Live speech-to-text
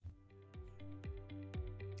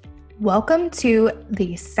Welcome to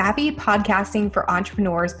the Savvy Podcasting for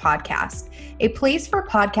Entrepreneurs podcast, a place for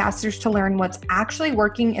podcasters to learn what's actually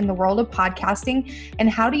working in the world of podcasting and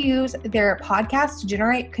how to use their podcast to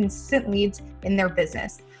generate consistent leads in their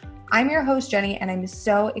business. I'm your host, Jenny, and I'm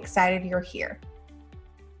so excited you're here.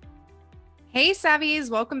 Hey, Savvies,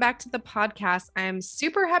 welcome back to the podcast. I'm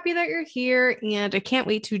super happy that you're here, and I can't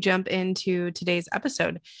wait to jump into today's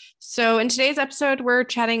episode. So in today's episode, we're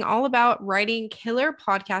chatting all about writing killer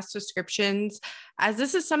podcast descriptions, as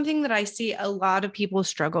this is something that I see a lot of people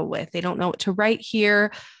struggle with. They don't know what to write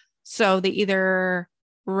here. So they either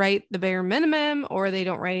write the bare minimum or they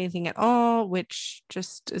don't write anything at all, which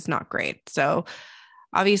just is not great. So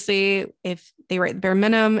obviously, if they write the bare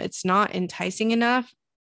minimum, it's not enticing enough.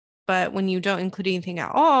 But when you don't include anything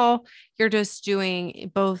at all, you're just doing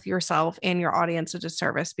both yourself and your audience a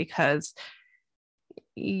disservice because,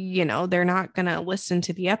 they're not going to listen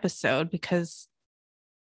to the episode because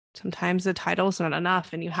sometimes the title is not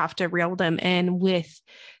enough and you have to reel them in with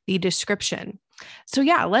the description. So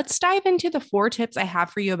yeah, let's dive into the 4 tips I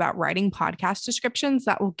have for you about writing podcast descriptions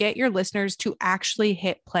that will get your listeners to actually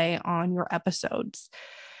hit play on your episodes.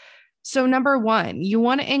 So number 1, you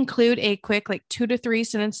want to include a quick 2 to 3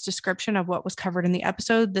 sentence description of what was covered in the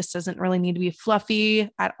episode. This doesn't really need to be fluffy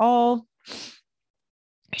at all.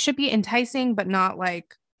 It should be enticing, but not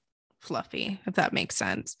fluffy, if that makes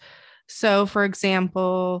sense. So for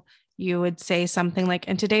example, you would say something like,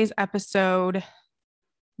 in today's episode,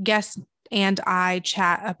 guest and I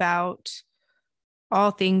chat about all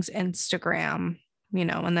things Instagram,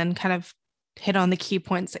 and then kind of hit on the key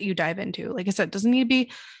points that you dive into. Like I said, it doesn't need to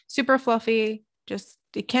be super fluffy. Just,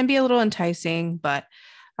 it can be a little enticing, but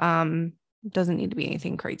it doesn't need to be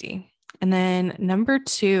anything crazy. And then number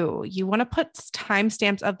 2, you want to put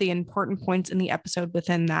timestamps of the important points in the episode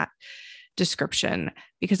within that description,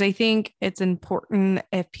 because I think it's important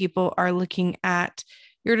if people are looking at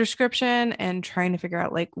your description and trying to figure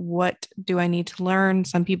out what do I need to learn?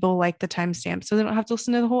 Some people like the timestamp so they don't have to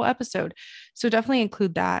listen to the whole episode. So definitely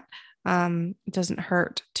include that. It doesn't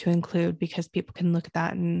hurt to include because people can look at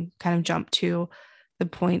that and kind of jump to the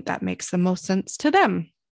point that makes the most sense to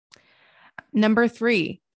them. Number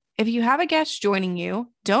 3, if you have a guest joining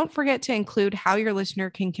you, don't forget to include how your listener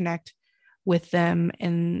can connect with them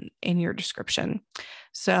in your description.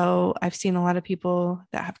 So I've seen a lot of people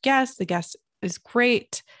that have guests. The guest is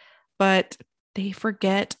great, but they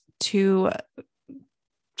forget to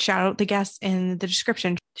shout out the guest in the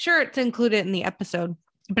description. Sure, it's included in the episode,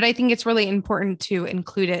 but I think it's really important to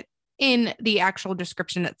include it in the actual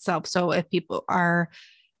description itself. So if people are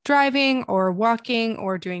driving or walking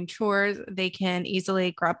or doing chores, they can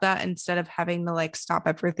easily grab that instead of having to stop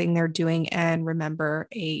everything they're doing and remember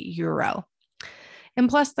a URL. And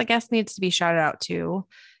plus, the guest needs to be shouted out too,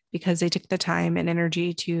 because they took the time and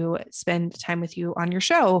energy to spend time with you on your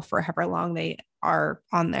show for however long they are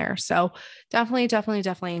on there. So definitely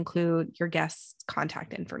include your guest's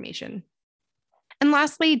contact information. And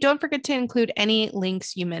lastly, don't forget to include any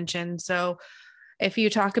links you mentioned. So if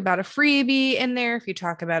you talk about a freebie in there, if you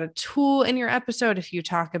talk about a tool in your episode, if you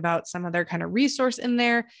talk about some other kind of resource in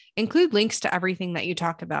there, include links to everything that you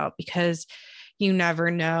talk about, because you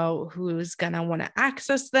never know who's going to want to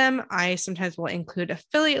access them. I sometimes will include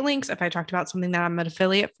affiliate links if I talked about something that I'm an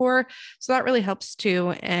affiliate for. So that really helps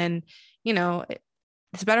too. And,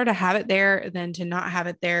 it's better to have it there than to not have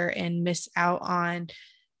it there and miss out on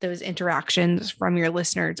those interactions from your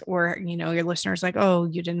listeners, or, your listeners oh,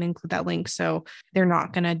 you didn't include that link. So they're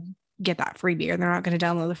not going to get that freebie, or they're not going to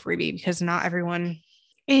download the freebie, because not everyone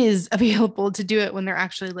is available to do it when they're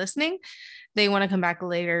actually listening. They want to come back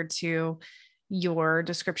later to your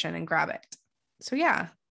description and grab it. So yeah,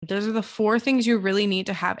 those are the 4 things you really need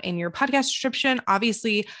to have in your podcast description.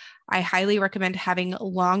 Obviously, I highly recommend having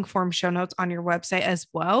long form show notes on your website as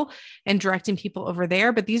well and directing people over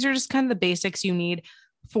there. But these are just kind of the basics you need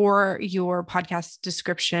for your podcast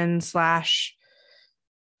description the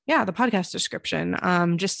podcast description,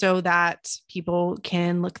 just so that people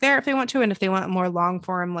can look there if they want to. And if they want more long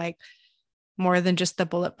form, more than just the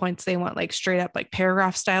bullet points, they want straight up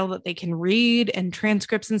paragraph style that they can read and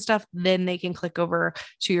transcripts and stuff, then they can click over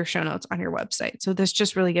to your show notes on your website. So this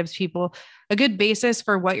just really gives people a good basis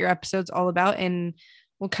for what your episode's all about, and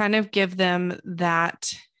will kind of give them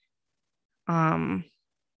that,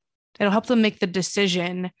 it'll help them make the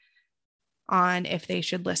decision on if they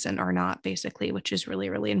should listen or not, basically, which is really,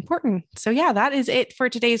 really important. So yeah, that is it for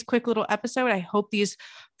today's quick little episode. I hope these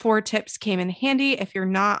 4 tips came in handy. If you're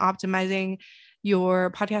not optimizing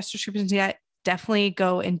your podcast descriptions yet, definitely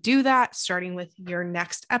go and do that, starting with your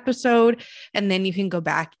next episode. And then you can go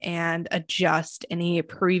back and adjust any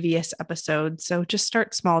previous episodes. So just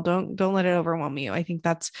start small. Don't let it overwhelm you. I think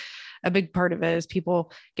that's a big part of it is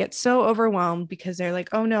people get so overwhelmed because they're like,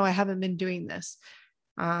 oh no, I haven't been doing this.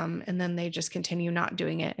 And then they just continue not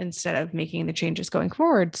doing it instead of making the changes going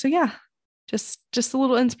forward. So yeah, just a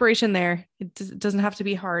little inspiration there. It doesn't have to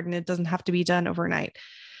be hard and it doesn't have to be done overnight.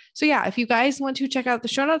 So yeah, if you guys want to check out the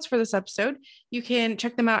show notes for this episode, you can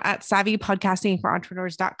check them out at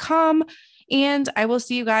savvypodcastingforentrepreneurs.com. And I will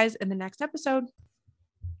see you guys in the next episode.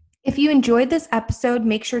 If you enjoyed this episode,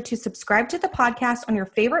 make sure to subscribe to the podcast on your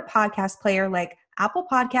favorite podcast player like Apple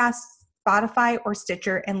Podcasts, Spotify, or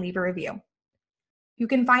Stitcher, and leave a review. You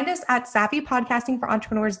can find us at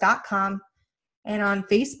savvypodcastingforentrepreneurs.com and on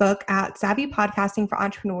Facebook at Savvy Podcasting for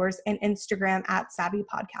Entrepreneurs and Instagram at Savvy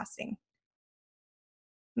Podcasting.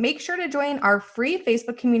 Make sure to join our free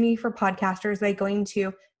Facebook community for podcasters by going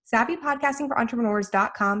to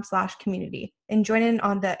savvypodcastingforentrepreneurs.com/community and join in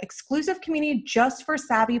on the exclusive community just for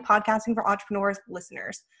Savvy Podcasting for Entrepreneurs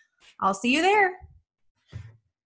listeners. I'll see you there.